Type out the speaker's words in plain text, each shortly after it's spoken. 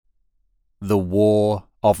The War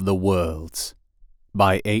of the Worlds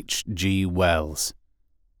by H. G. Wells.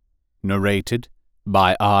 Narrated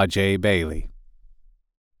by R. J. Bailey.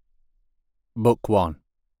 Book 1.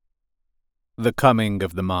 The Coming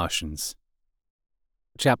of the Martians.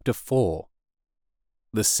 Chapter 4.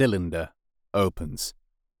 The Cylinder opens.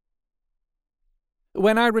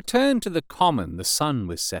 When I returned to the common, the sun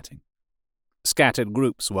was setting. Scattered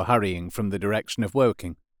groups were hurrying from the direction of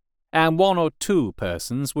Woking, and 1 or 2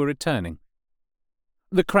 persons were returning.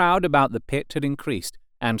 The crowd about the pit had increased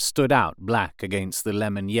and stood out black against the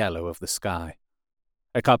lemon yellow of the sky.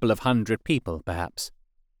 A couple of 100 people, perhaps.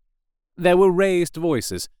 There were raised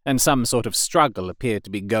voices, and some sort of struggle appeared to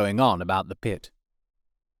be going on about the pit.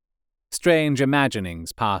 Strange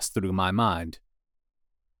imaginings passed through my mind.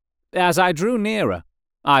 As I drew nearer,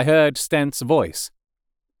 I heard Stent's voice.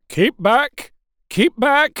 "Keep back! Keep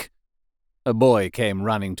back!" A boy came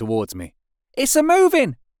running towards me. "It's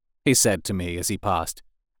a-moving," he said to me as he passed.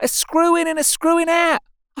 "A screw-in and a screw-in out.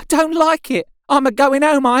 I don't like it. I'm a-going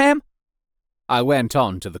home, I am." I went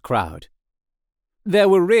on to the crowd. There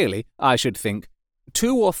were really, I should think,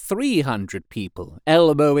 200 or 300 people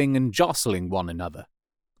elbowing and jostling one another,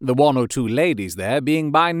 the 1 or 2 ladies there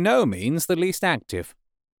being by no means the least active.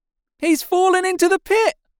 "He's fallen into the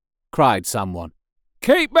pit!" cried someone.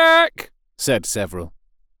 "Keep back!" said several.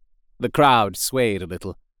 The crowd swayed a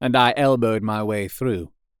little, and I elbowed my way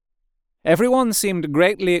through. Everyone seemed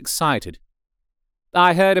greatly excited.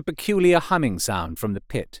 I heard a peculiar humming sound from the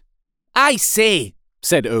pit. "I say,"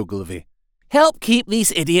 said Ogilvy, "help keep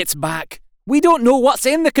these idiots back. We don't know what's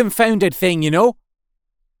in the confounded thing, you know."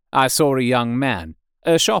 I saw a young man,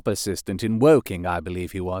 a shop assistant in Woking, I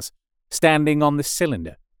believe he was, standing on the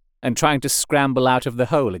cylinder and trying to scramble out of the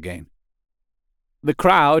hole again. The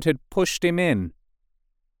crowd had pushed him in.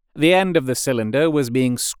 The end of the cylinder was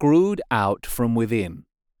being screwed out from within.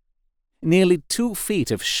 Nearly 2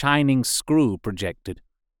 feet of shining screw projected.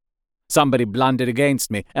 Somebody blundered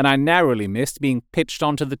against me, and I narrowly missed being pitched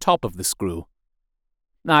onto the top of the screw.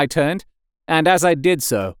 I turned, and as I did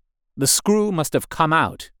so, the screw must have come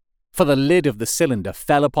out, for the lid of the cylinder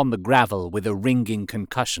fell upon the gravel with a ringing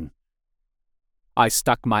concussion. I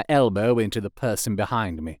stuck my elbow into the person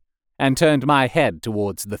behind me, and turned my head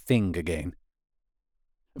towards the thing again.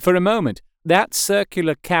 For a moment, that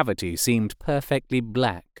circular cavity seemed perfectly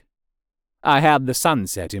black. I had the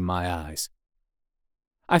sunset in my eyes.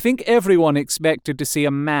 I think everyone expected to see a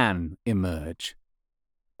man emerge.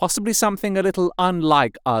 Possibly something a little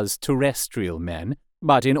unlike us terrestrial men,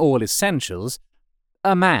 but in all essentials,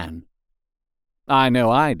 a man. I know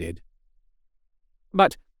I did.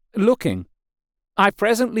 But, looking, I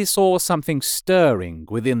presently saw something stirring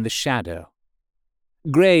within the shadow.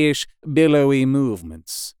 Greyish, billowy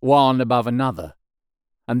movements, one above another,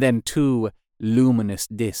 and then 2 luminous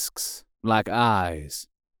discs, like eyes.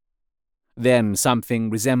 Then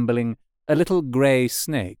something resembling a little grey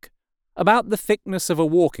snake, about the thickness of a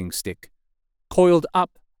walking stick, coiled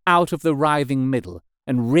up out of the writhing middle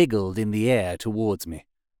and wriggled in the air towards me.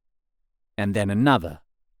 And then another.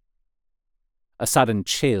 A sudden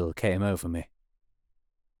chill came over me.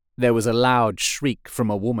 There was a loud shriek from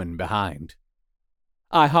a woman behind.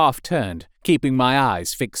 I half turned, keeping my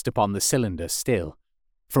eyes fixed upon the cylinder still,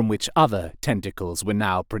 from which other tentacles were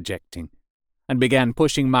now projecting, and began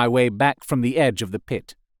pushing my way back from the edge of the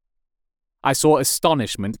pit. I saw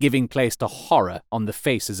astonishment giving place to horror on the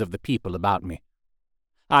faces of the people about me.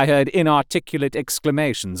 I heard inarticulate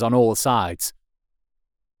exclamations on all sides.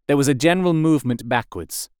 There was a general movement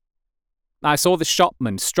backwards. I saw the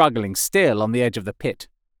shopman struggling still on the edge of the pit.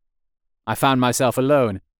 I found myself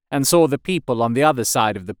alone, and saw the people on the other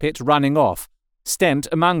side of the pit running off, Stent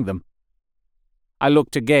among them. I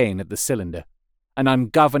looked again at the cylinder. An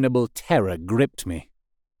ungovernable terror gripped me.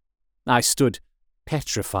 I stood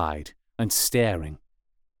petrified and staring.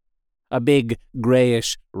 A big,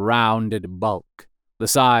 greyish, rounded bulk, the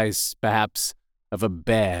size, perhaps, of a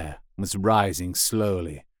bear, was rising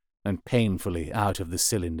slowly and painfully out of the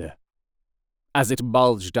cylinder. As it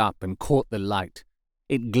bulged up and caught the light,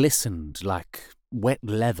 it glistened like wet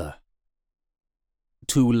leather.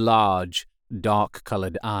 2 large,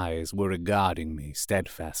 dark-coloured eyes were regarding me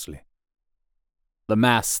steadfastly. The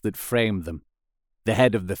mass that framed them, the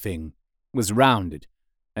head of the thing, was rounded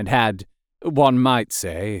and had, one might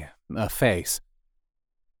say, a face.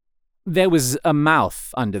 There was a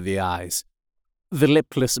mouth under the eyes, the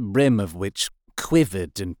lipless brim of which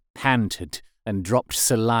quivered and panted and dropped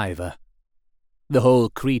saliva. The whole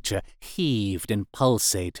creature heaved and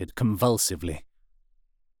pulsated convulsively.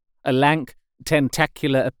 A lank,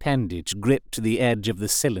 tentacular appendage gripped the edge of the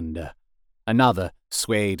cylinder. Another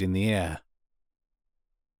swayed in the air.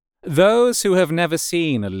 Those who have never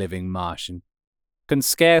seen a living Martian can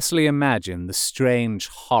scarcely imagine the strange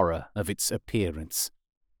horror of its appearance.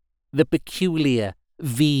 The peculiar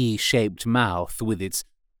V-shaped mouth with its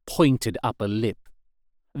pointed upper lip,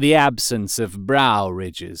 the absence of brow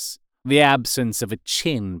ridges, the absence of a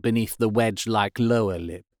chin beneath the wedge-like lower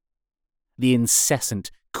lip, the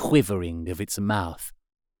incessant quivering of its mouth,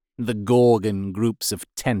 the Gorgon groups of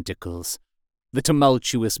tentacles, the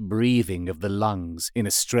tumultuous breathing of the lungs in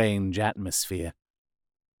a strange atmosphere,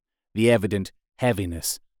 the evident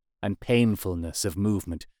heaviness and painfulness of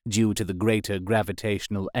movement due to the greater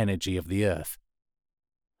gravitational energy of the Earth.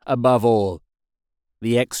 Above all,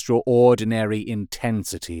 the extraordinary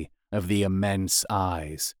intensity of the immense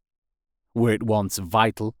eyes, were at once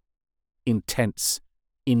vital, intense,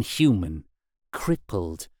 inhuman,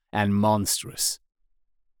 crippled, and monstrous.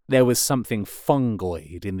 There was something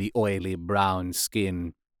fungoid in the oily brown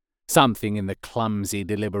skin, something in the clumsy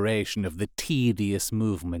deliberation of the tedious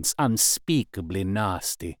movements unspeakably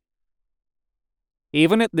nasty.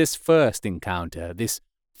 Even at this first encounter, this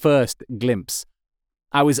first glimpse,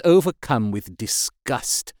 I was overcome with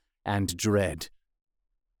disgust and dread.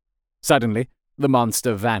 Suddenly, the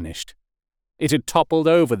monster vanished. It had toppled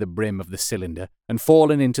over the brim of the cylinder and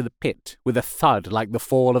fallen into the pit with a thud like the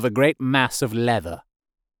fall of a great mass of leather.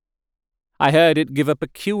 I heard it give a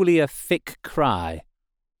peculiar thick cry,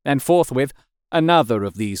 and forthwith another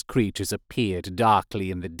of these creatures appeared darkly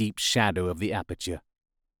in the deep shadow of the aperture.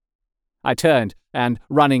 I turned and,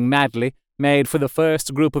 running madly, made for the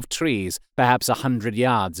first group of trees, perhaps 100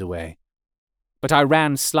 yards away. But I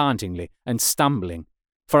ran slantingly and stumbling,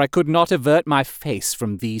 for I could not avert my face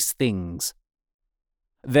from these things.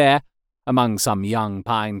 There, among some young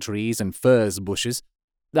pine trees and furze bushes,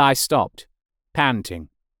 I stopped, panting,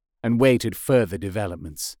 and waited further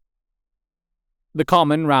developments. The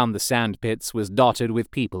common round the sand pits was dotted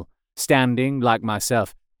with people, standing, like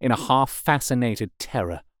myself, in a half-fascinated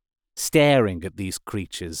terror, staring at these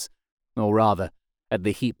creatures, or rather, at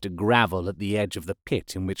the heaped gravel at the edge of the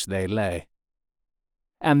pit in which they lay.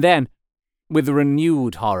 And then, with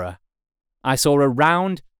renewed horror, I saw a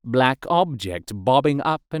round, black object bobbing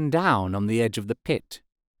up and down on the edge of the pit.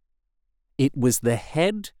 It was the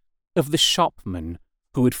head of the shopman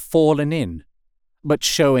who had fallen in, but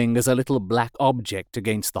showing as a little black object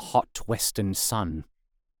against the hot western sun.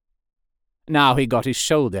 Now he got his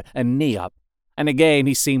shoulder and knee up, and again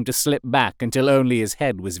he seemed to slip back until only his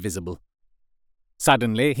head was visible.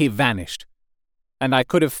 Suddenly he vanished, and I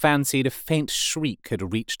could have fancied a faint shriek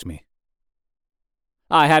had reached me.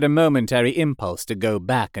 I had a momentary impulse to go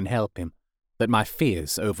back and help him, but my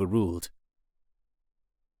fears overruled.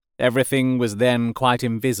 Everything was then quite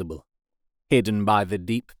invisible, hidden by the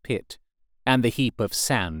deep pit and the heap of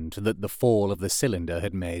sand that the fall of the cylinder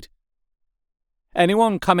had made.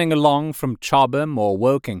 Anyone coming along from Chobham or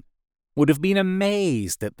Woking would have been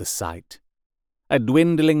amazed at the sight. A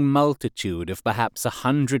dwindling multitude of perhaps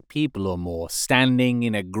 100 people or more standing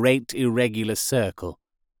in a great irregular circle,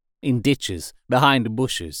 in ditches, behind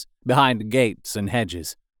bushes, behind gates and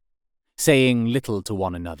hedges, saying little to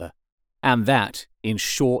one another, and that in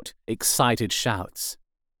short, excited shouts,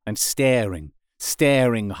 and staring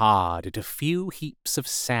hard at a few heaps of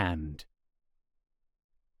sand.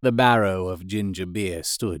 The barrow of ginger beer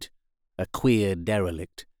stood, a queer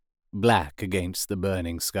derelict, black against the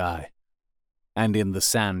burning sky, and in the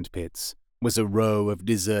sand pits was a row of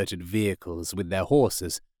deserted vehicles with their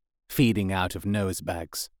horses feeding out of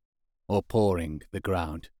nosebags or pawing the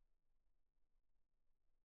ground.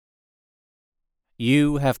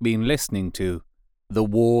 You have been listening to The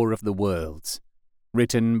War of the Worlds,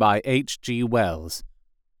 written by H.G. Wells,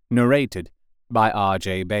 narrated by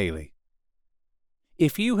R.J. Bailey.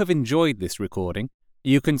 If you have enjoyed this recording,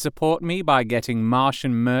 you can support me by getting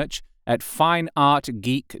Martian merch at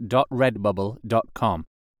fineartgeek.redbubble.com.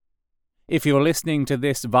 If you're listening to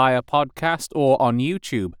this via podcast or on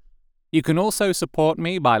YouTube, you can also support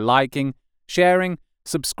me by liking, sharing,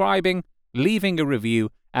 subscribing, leaving a review,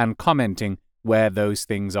 and commenting where those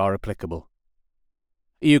things are applicable.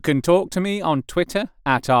 You can talk to me on Twitter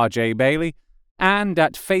at RJ Bailey and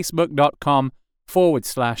at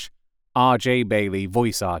facebook.com/RJ Bailey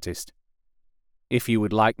Voice Artist. If you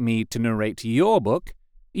would like me to narrate your book,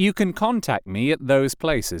 you can contact me at those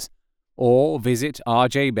places or visit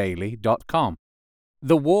rjbailey.com.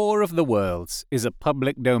 The War of the Worlds is a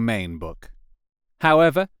public domain book.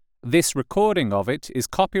 However, this recording of it is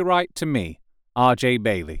copyright to me, RJ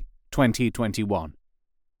Bailey, 2021.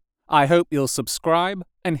 I hope you'll subscribe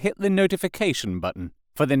and hit the notification button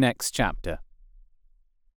for the next chapter.